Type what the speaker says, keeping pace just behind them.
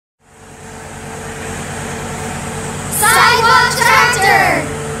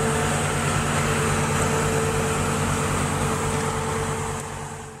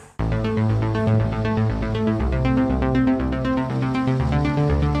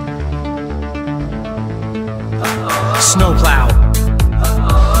snowplow,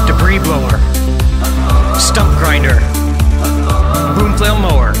 debris blower, stump grinder, boom flail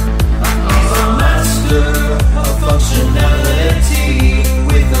mower. He's a master of functionality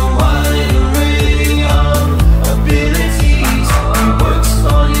with a wide array of abilities. He works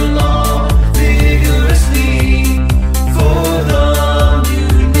on your lawn vigorously for the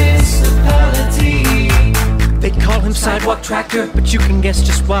municipality. They call him sidewalk tractor, but you can guess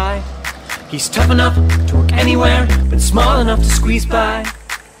just why. He's tough enough to work anywhere, but small enough to squeeze by.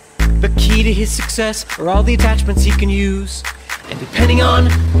 The key to his success are all the attachments he can use, and depending on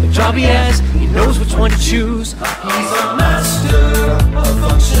the job he has, he knows which one to choose. He's a master of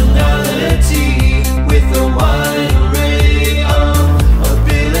functionality with a wide array of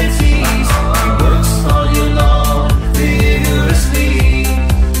abilities. He works on your lawn vigorously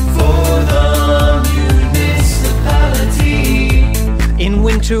for the municipality. In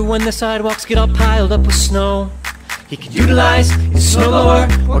winter, when the sidewalks get all piled up with snow, he can utilize his snowblower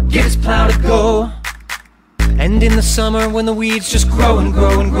or get his plow to go. And in the summer, when the weeds just grow and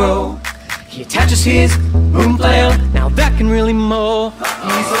grow and grow, he attaches his boom flail, now that can really mow.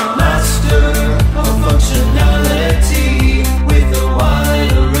 He's a master of functionality with a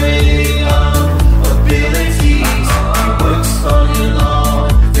wide array of abilities. He works on your lawn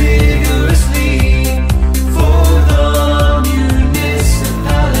vigorously for the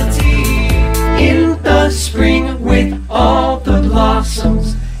municipality. In the spring, with all the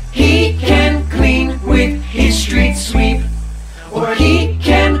blossoms, he can clean with his street sweep, or he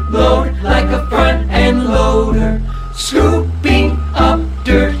can load like a front-end loader, scooping up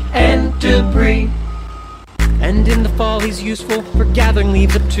dirt and debris. And in the fall he's useful for gathering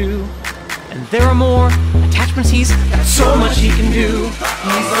leaves up too. And there are more attachments, he's got so much he can do. He's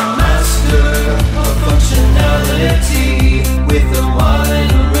a master of functionality with a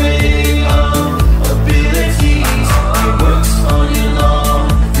wide array of abilities. He works on your lawn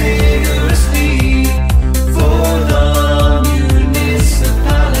vigorously for the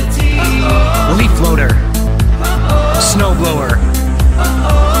municipality. Leaf loader, snow blower,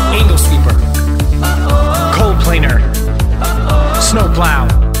 angle sweeper, cold planer, snow plow,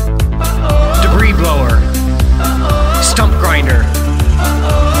 debris blower, stump grinder,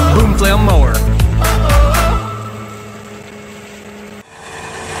 boom flail mower.